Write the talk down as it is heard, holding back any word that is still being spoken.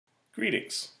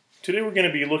Greetings. Today we're going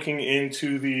to be looking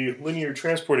into the linear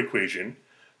transport equation,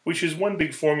 which is one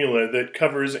big formula that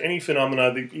covers any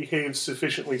phenomena that behaves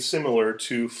sufficiently similar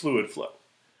to fluid flow.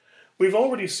 We've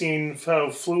already seen how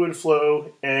fluid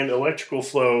flow and electrical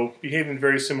flow behave in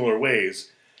very similar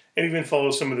ways, and even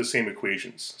follow some of the same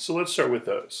equations. So let's start with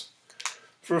those.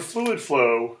 For fluid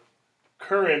flow,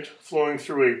 current flowing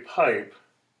through a pipe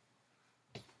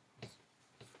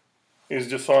is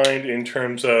defined in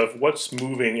terms of what's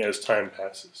moving as time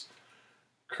passes.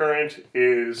 Current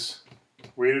is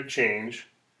rate of change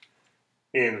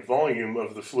in volume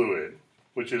of the fluid,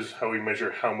 which is how we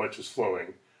measure how much is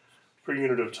flowing, per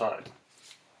unit of time.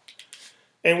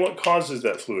 And what causes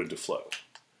that fluid to flow?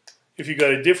 If you've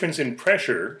got a difference in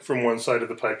pressure from one side of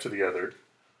the pipe to the other,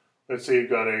 let's say you've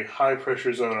got a high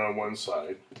pressure zone on one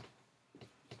side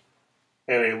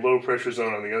and a low pressure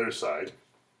zone on the other side,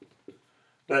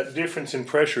 that difference in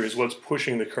pressure is what's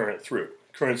pushing the current through.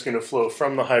 Current's going to flow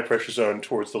from the high pressure zone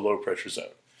towards the low pressure zone.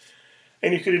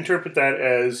 And you could interpret that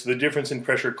as the difference in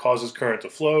pressure causes current to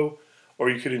flow, or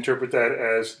you could interpret that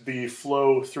as the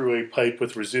flow through a pipe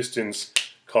with resistance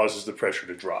causes the pressure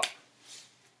to drop.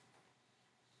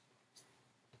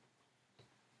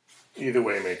 Either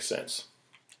way makes sense.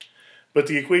 But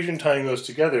the equation tying those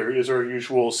together is our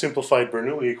usual simplified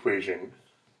Bernoulli equation.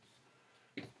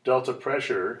 Delta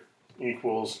pressure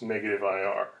equals negative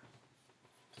IR.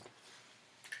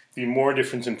 The more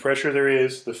difference in pressure there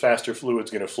is, the faster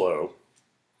fluid's going to flow.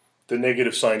 The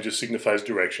negative sign just signifies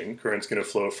direction. Current's going to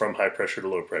flow from high pressure to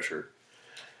low pressure.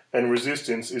 And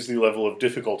resistance is the level of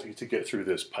difficulty to get through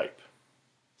this pipe.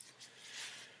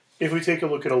 If we take a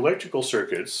look at electrical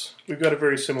circuits, we've got a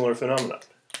very similar phenomenon.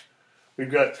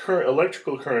 We've got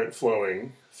electrical current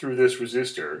flowing through this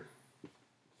resistor,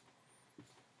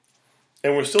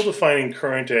 and we're still defining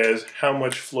current as how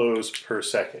much flows per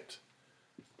second.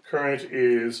 Current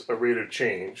is a rate of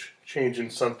change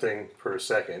in something per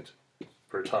second,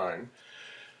 per time.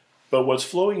 But what's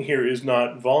flowing here is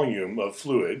not volume of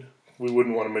fluid. We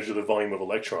wouldn't want to measure the volume of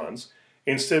electrons.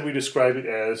 Instead, we describe it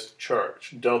as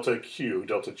charge, delta Q,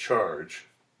 delta charge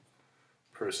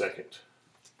per second.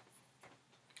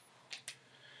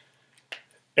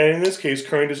 And in this case,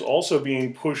 current is also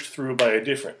being pushed through by a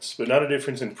difference, but not a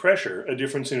difference in pressure, a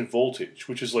difference in voltage,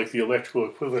 which is like the electrical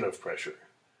equivalent of pressure.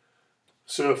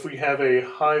 So if we have a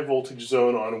high voltage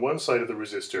zone on one side of the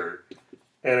resistor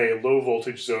and a low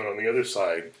voltage zone on the other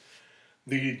side,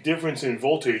 the difference in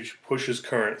voltage pushes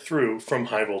current through from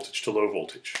high voltage to low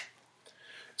voltage.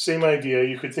 Same idea,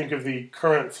 you could think of the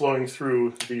current flowing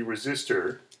through the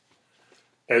resistor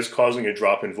as causing a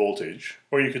drop in voltage,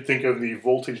 or you could think of the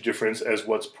voltage difference as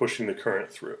what's pushing the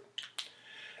current through.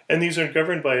 And these are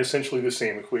governed by essentially the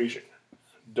same equation.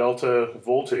 Delta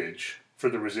voltage for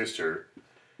the resistor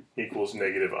equals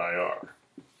negative IR.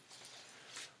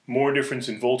 More difference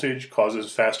in voltage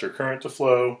causes faster current to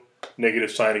flow.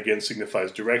 Negative sign again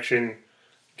signifies direction.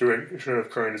 Direction of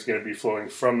current is going to be flowing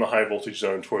from the high voltage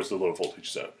zone towards the low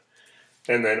voltage zone.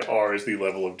 And then R is the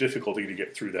level of difficulty to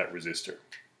get through that resistor.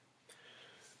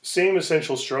 Same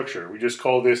essential structure. We just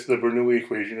call this the Bernoulli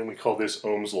equation and we call this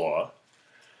Ohm's law.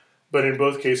 But in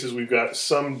both cases we've got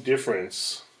some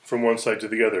difference from one side to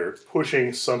the other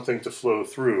pushing something to flow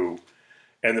through,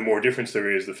 and the more difference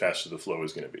there is, the faster the flow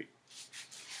is going to be.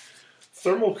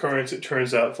 Thermal currents, it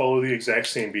turns out, follow the exact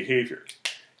same behavior.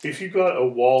 If you've got a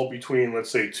wall between,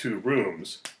 let's say, two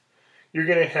rooms, you're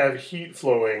going to have heat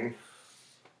flowing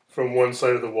from one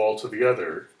side of the wall to the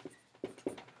other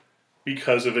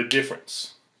because of a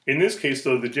difference. In this case,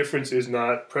 though, the difference is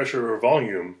not pressure or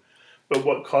volume, but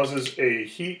what causes a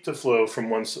heat to flow from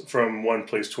one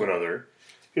place to another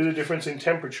is a difference in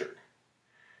temperature.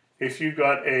 If you've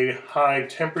got a high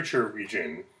temperature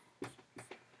region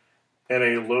and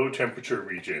a low temperature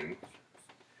region,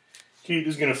 heat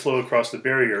is going to flow across the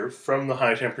barrier from the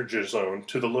high temperature zone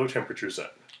to the low temperature zone,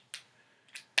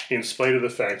 in spite of the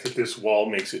fact that this wall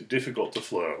makes it difficult to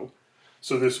flow,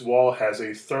 so this wall has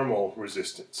a thermal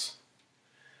resistance.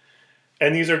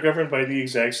 And these are governed by the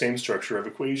exact same structure of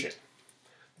equation.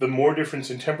 The more difference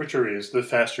in temperature is, the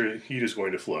faster heat is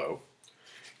going to flow.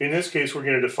 In this case, we're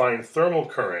going to define thermal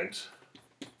current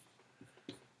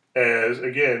as,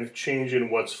 again, change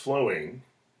in what's flowing,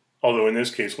 although in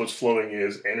this case what's flowing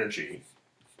is energy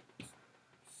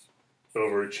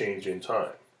over change in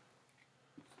time.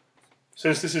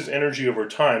 Since this is energy over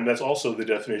time, that's also the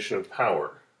definition of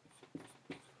power.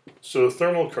 So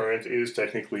thermal current is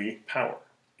technically power,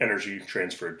 energy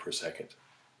transferred per second.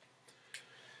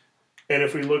 And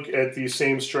if we look at the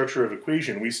same structure of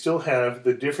equation, we still have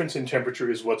the difference in temperature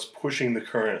is what's pushing the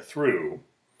current through.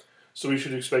 So we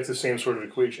should expect the same sort of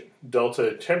equation.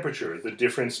 Delta temperature, the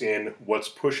difference in what's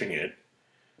pushing it,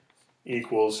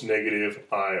 equals negative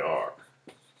IR.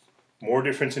 More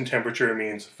difference in temperature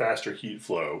means faster heat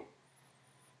flow.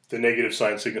 The negative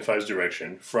sign signifies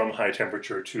direction from high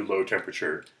temperature to low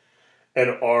temperature,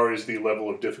 and R is the level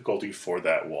of difficulty for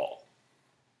that wall.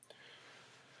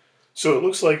 So it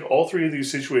looks like all three of these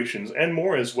situations, and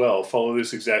more as well, follow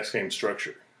this exact same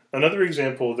structure. Another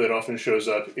example that often shows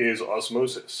up is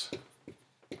osmosis,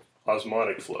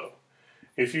 osmotic flow.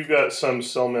 If you've got some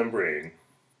cell membrane,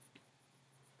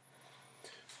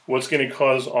 what's going to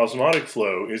cause osmotic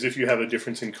flow is if you have a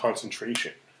difference in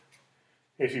concentration.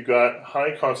 If you've got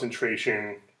high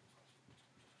concentration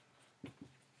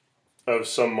of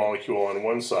some molecule on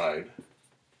one side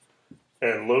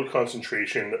and low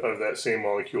concentration of that same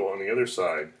molecule on the other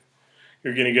side,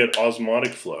 you're going to get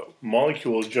osmotic flow.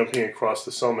 Molecules jumping across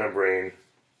the cell membrane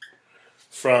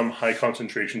from high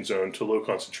concentration zone to low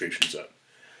concentration zone.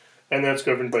 And that's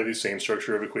governed by the same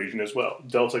structure of equation as well.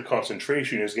 Delta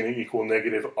concentration is going to equal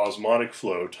negative osmotic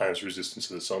flow times resistance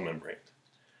to the cell membrane.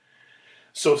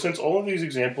 So since all of these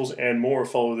examples and more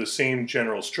follow the same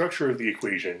general structure of the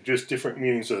equation, just different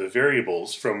meanings of the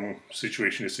variables from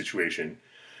situation to situation,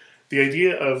 the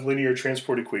idea of linear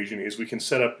transport equation is we can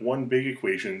set up one big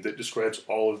equation that describes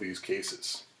all of these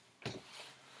cases.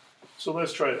 So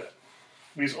let's try that.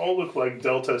 These all look like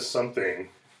delta something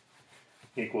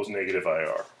equals negative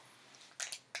IR.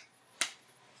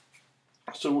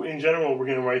 So in general, we're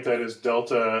going to write that as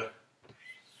delta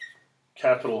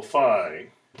capital Phi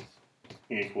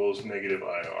equals negative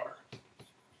IR,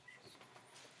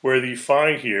 where the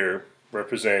phi here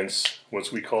represents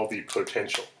what we call the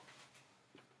potential.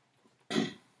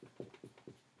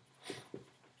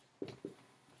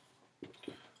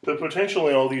 The potential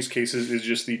in all these cases is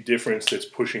just the difference that's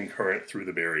pushing current through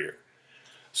the barrier.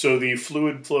 So the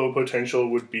fluid flow potential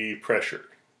would be pressure,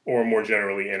 or more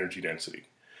generally energy density.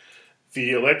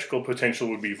 The electrical potential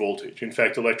would be voltage. In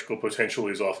fact, electrical potential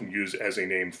is often used as a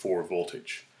name for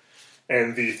voltage.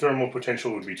 And the thermal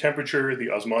potential would be temperature,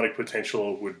 the osmotic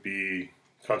potential would be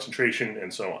concentration,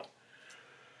 and so on.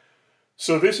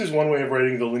 So this is one way of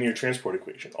writing the linear transport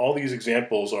equation. All these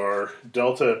examples are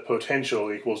delta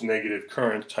potential equals negative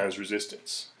current times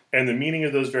resistance. And the meaning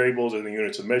of those variables and the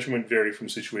units of measurement vary from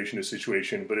situation to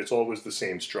situation, but it's always the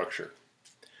same structure.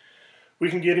 We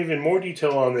can get even more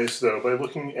detail on this, though, by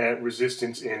looking at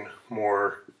resistance in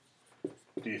more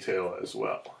detail as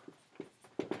well.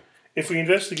 If we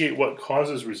investigate what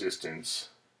causes resistance,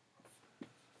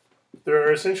 there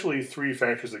are essentially three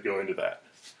factors that go into that.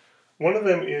 One of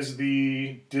them is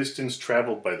the distance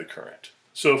traveled by the current.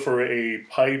 So for a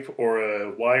pipe or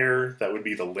a wire, that would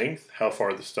be the length, how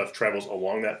far the stuff travels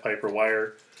along that pipe or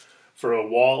wire. For a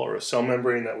wall or a cell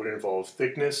membrane, that would involve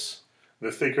thickness.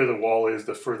 The thicker the wall is,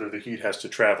 the further the heat has to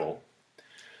travel.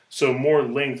 So more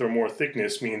length or more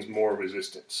thickness means more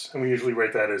resistance. And we usually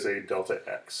write that as a delta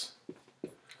X.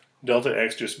 Delta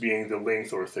X just being the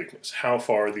length or thickness, how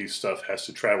far the stuff has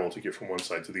to travel to get from one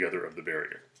side to the other of the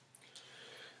barrier.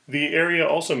 The area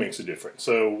also makes a difference.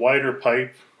 So a wider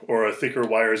pipe or a thicker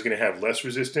wire is going to have less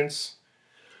resistance.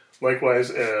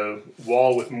 Likewise, a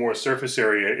wall with more surface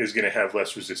area is going to have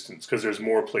less resistance because there's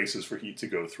more places for heat to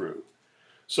go through.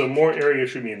 So more area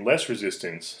should mean less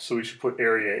resistance, so we should put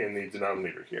area in the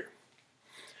denominator here.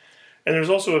 And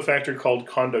there's also a factor called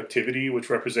conductivity, which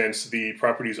represents the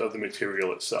properties of the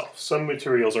material itself. Some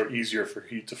materials are easier for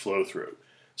heat to flow through.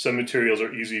 Some materials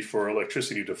are easy for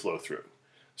electricity to flow through.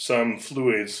 Some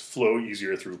fluids flow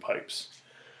easier through pipes.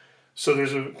 So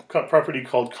there's a property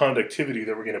called conductivity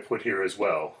that we're going to put here as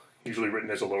well, usually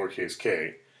written as a lowercase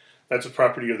k. That's a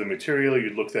property of the material.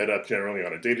 You'd look that up generally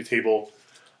on a data table.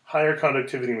 Higher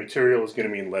conductivity material is going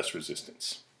to mean less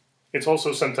resistance. It's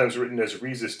also sometimes written as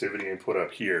resistivity and put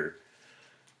up here.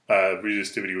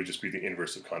 Resistivity would just be the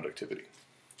inverse of conductivity.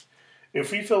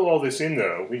 If we fill all this in,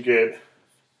 though, we get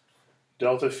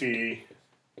delta phi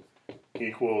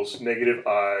equals negative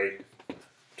I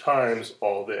times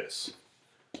all this.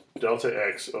 Delta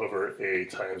X over A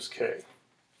times K.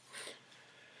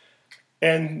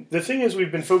 And the thing is,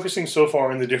 we've been focusing so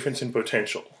far on the difference in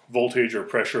potential, voltage or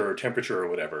pressure or temperature or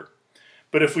whatever.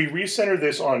 But if we recenter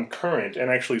this on current and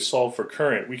actually solve for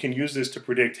current, we can use this to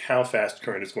predict how fast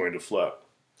current is going to flow.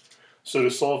 So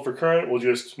to solve for current, we'll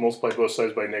just multiply both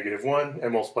sides by -1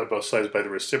 and multiply both sides by the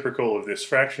reciprocal of this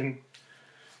fraction.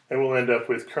 And we'll end up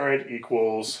with current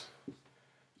equals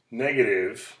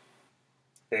negative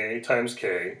A times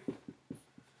K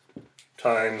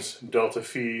times delta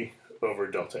phi over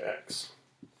delta X.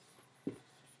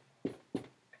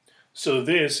 So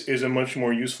this is a much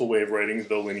more useful way of writing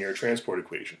the linear transport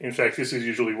equation. In fact, this is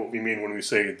usually what we mean when we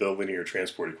say the linear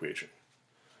transport equation.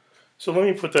 So let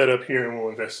me put that up here and we'll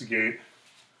investigate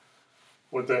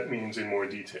what that means in more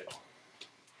detail.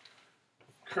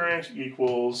 Current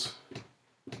equals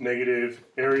negative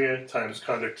area times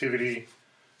conductivity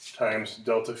times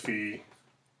delta phi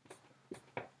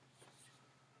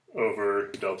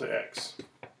over delta x.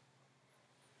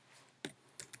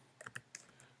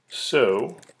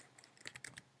 So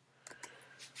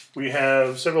we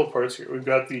have several parts here. We've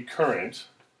got the current,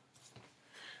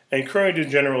 and current in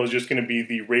general is just going to be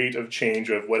the rate of change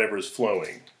of whatever's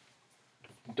flowing.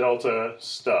 Delta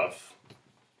stuff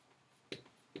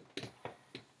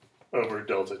over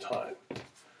delta time.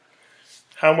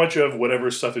 How much of whatever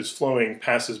stuff is flowing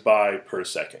passes by per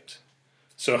second.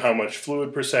 So how much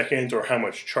fluid per second, or how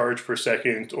much charge per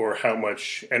second, or how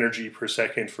much energy per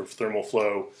second for thermal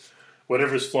flow,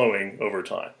 whatever's flowing over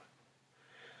time.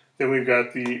 Then we've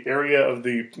got the area of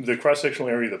the cross-sectional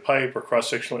area of the pipe, or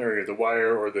cross-sectional area of the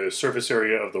wire, or the surface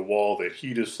area of the wall that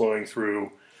heat is flowing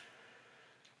through,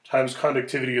 times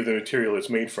conductivity of the material it's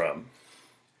made from.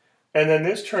 And then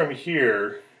this term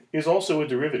here is also a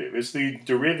derivative. It's the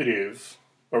derivative,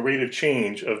 or rate of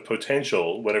change of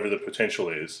potential, whatever the potential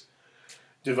is,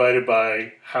 divided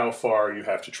by how far you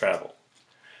have to travel.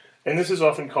 And this is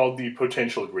often called the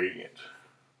potential gradient.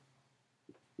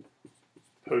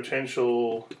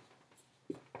 Potential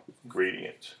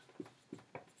gradient.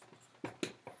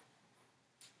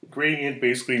 Gradient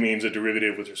basically means a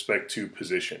derivative with respect to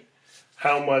position.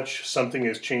 How much something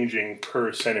is changing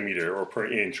per centimeter or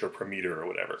per inch or per meter or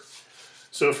whatever.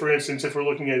 So for instance, if we're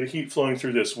looking at the heat flowing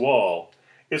through this wall,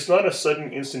 it's not a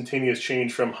sudden instantaneous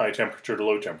change from high temperature to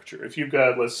low temperature. If you've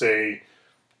got, let's say,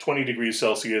 20 degrees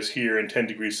Celsius here and 10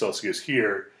 degrees Celsius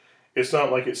here, it's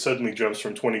not like it suddenly jumps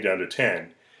from 20 down to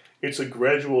 10. It's a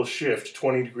gradual shift,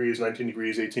 20 degrees, 19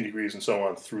 degrees, 18 degrees, and so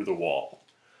on through the wall.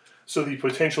 So the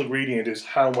potential gradient is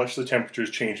how much the temperature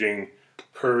is changing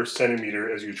per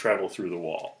centimeter as you travel through the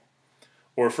wall.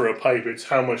 Or for a pipe, it's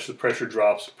how much the pressure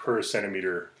drops per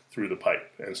centimeter through the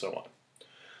pipe, and so on.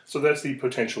 So that's the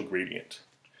potential gradient.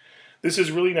 This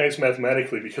is really nice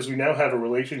mathematically because we now have a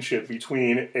relationship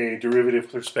between a derivative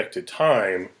with respect to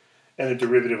time and a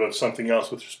derivative of something else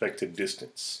with respect to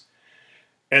distance.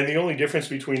 And the only difference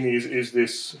between these is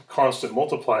this constant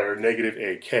multiplier, negative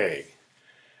ak.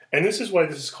 And this is why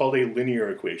this is called a linear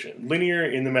equation. Linear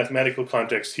in the mathematical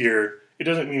context here, it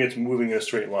doesn't mean it's moving in a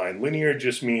straight line. Linear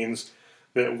just means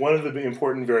that one of the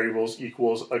important variables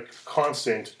equals a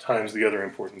constant times the other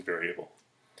important variable.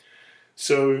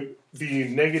 So the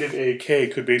negative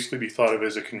ak could basically be thought of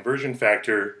as a conversion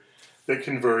factor that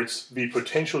converts the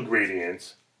potential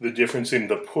gradient, the difference in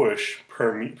the push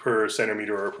per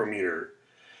centimeter or per meter,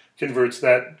 converts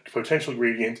that potential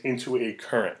gradient into a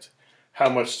current, how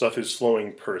much stuff is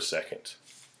flowing per second.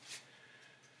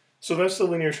 So that's the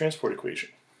linear transport equation.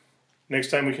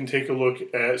 Next time we can take a look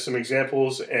at some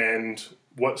examples and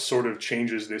what sort of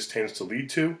changes this tends to lead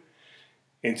to.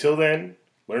 Until then,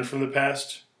 learn from the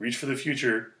past, reach for the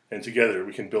future, and together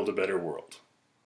we can build a better world.